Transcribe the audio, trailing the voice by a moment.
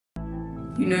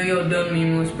You know you're done,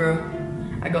 Memeulous, bro.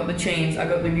 I got the chains, I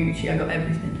got the Gucci, I got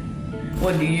everything.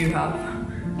 What do you have?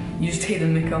 You just take the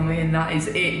mic on me and that is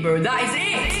it, bro. That is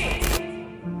it!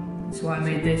 That's why I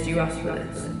made this. You asked for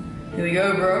this. Here we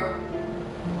go, bro.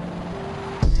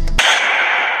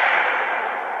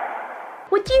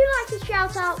 Would you like a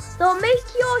shout out that'll make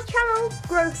your channel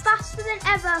grow faster than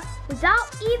ever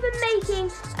without even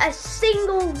making a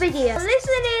single video?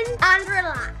 Listen in and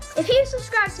relax. If you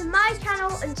subscribe to my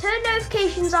channel and turn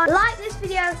notifications on, like this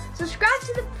video, subscribe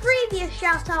to the previous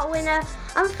shout out winner,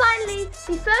 and finally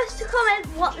be first to comment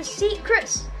what the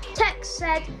secret text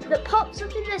said that pops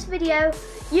up in this video,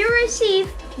 you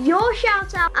receive your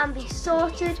shout out and be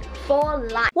sorted for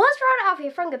life. What's right out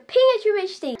here from the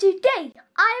PHUHD. Today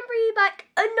I am bringing back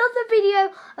another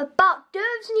video about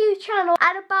Durv's new channel,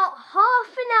 and about half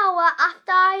an hour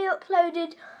after I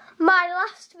uploaded my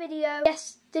last video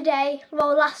yesterday,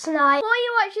 well last night. Before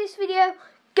you watch this video,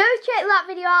 go check that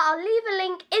video out. I'll leave a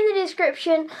link in the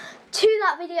description to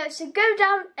that video, so go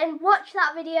down and watch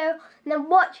that video and then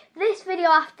watch this video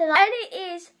after that. And it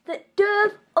is that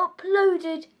Durv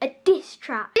uploaded a diss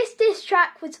track. This diss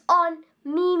track was on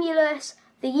Memeulous,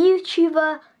 the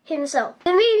YouTuber himself.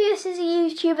 The Memeulous is a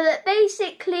YouTuber that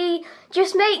basically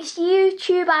just makes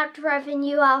YouTube ad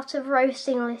revenue out of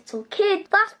roasting little kids.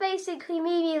 That's basically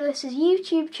Memeulous'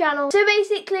 YouTube channel. So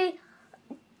basically,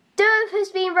 Durv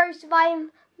has been roasted by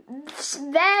him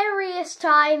various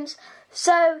times,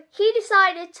 so he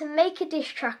decided to make a diss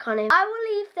track on him. I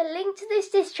will leave the link to this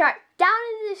diss track down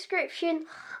in the description,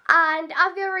 and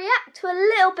I'm going to react to a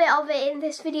little bit of it in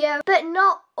this video, but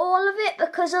not all of it,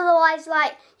 because otherwise,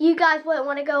 like, you guys won't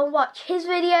want to go and watch his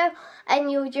video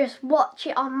and you'll just watch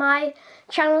it on my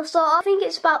channel sort of. I think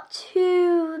it's about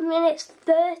 2 minutes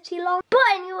 30 long. But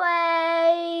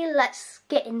anyway, let's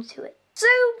get into it. So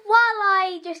while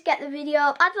I just get the video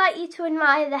up, I'd like you to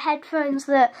admire the headphones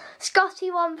that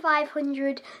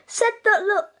Scotty1500 said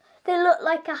that they look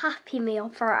like a Happy Meal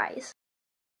fries.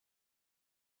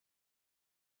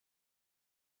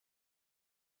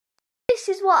 This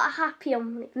is what a Happy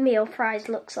Meal fries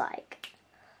looks like.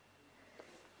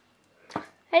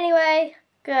 Anyway,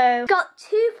 go. Got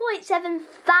 2.7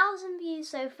 thousand views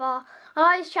so far.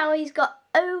 On his channel he's got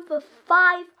over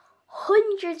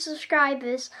 500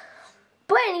 subscribers.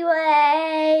 But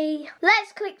anyway,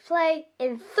 let's click play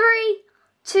in 3,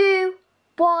 2,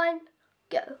 1,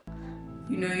 go.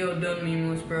 You know you're done,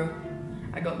 Memeulous, bro.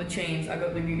 I got the chains, I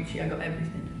got the Gucci, I got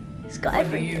everything. It's got what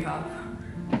everything. Do you have?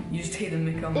 You just take the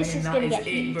mic on me This is and gonna that is get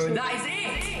it, heated. bro. That is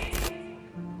it!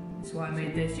 That's why I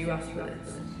made this. You asked for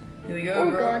this. Here we go, Oh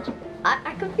bro. god,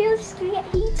 I can feel this is gonna get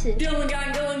heated. Dylan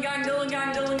gang, Dylan gang, Dylan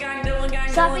gang, Dylan gang, Dylan gang,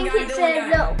 So I think it's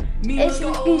no, it's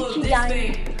Gucci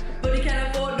gang. But he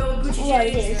can't afford no Gucci Yeah,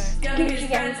 it chains. is. Scamming Gucci his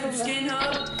gang friends from cover. Skin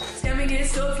Hub. Scamming his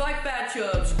subs like fat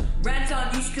chubs. Rants on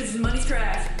each cause his money's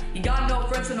trash. He got no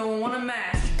friends so no one wanna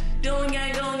match. Dylan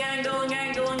gang, Dylan gang, Dylan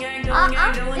gang, Dylan gang, Dylan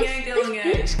gang, Dylan gang, Dylan gang.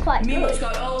 This beat's quite Memeulous good.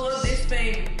 got all of this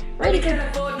fame. Really But he good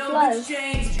can't afford no flow. Gucci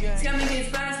chains. Scamming his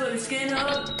fans from Skin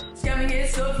Hub. Scamming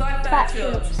his subs like fat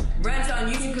chubs. Rants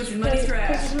on YouTube cause his money's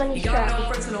trash. He got no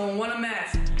friends so no one wanna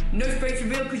match. No space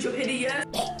reveal cause you're hideous.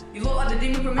 You look like the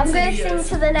demon from I'm going to Insidious.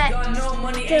 sing to the next Got no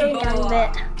money, Dylan ain't gang blah,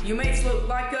 bit. blah. Your mates look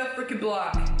like a freaking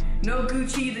block. No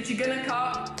Gucci that you're gonna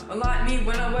cop. Unlike me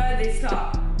when I wear this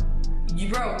top. You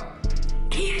bro,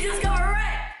 you just got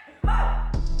wrecked.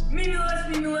 Oh. Memeulous,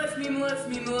 Memeulous, Memeulous,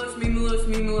 Memeulous, Memeulous,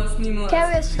 Memeulous, Memeulous. Okay,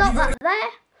 we're gonna stop that there.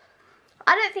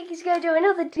 I don't think he's gonna do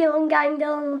another Dylan gang,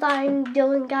 Dylan gang,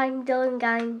 Dylan gang, Dylan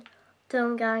gang,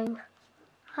 Dylan gang.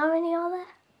 How many are there?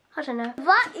 I don't know.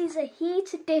 That is a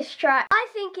heated diss track. I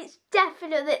think it's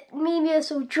definite that Memeulous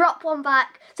will drop one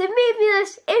back. So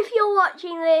Memeulous, if you're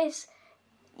watching this,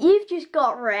 you've just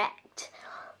got wrecked.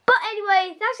 But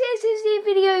anyway, that's it for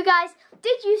the video, guys.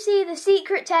 Did you see the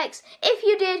secret text? If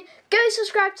you did, go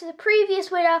subscribe to the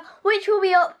previous winner, which will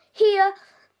be up here.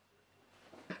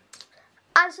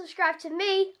 And subscribe to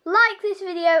me, like this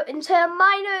video, and turn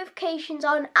my notifications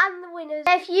on and the winners.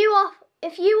 If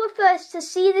you were first to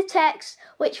see the text,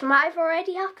 which might have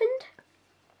already happened,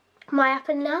 might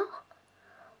happen now,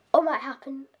 or might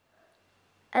happen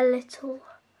a little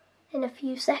in a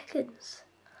few seconds.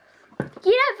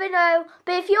 You never know,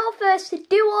 but if you're first to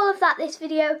do all of that this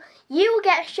video, you will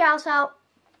get a shout out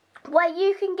where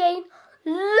you can gain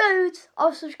loads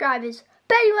of subscribers.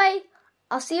 But anyway,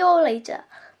 I'll see you all later.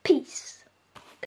 Peace.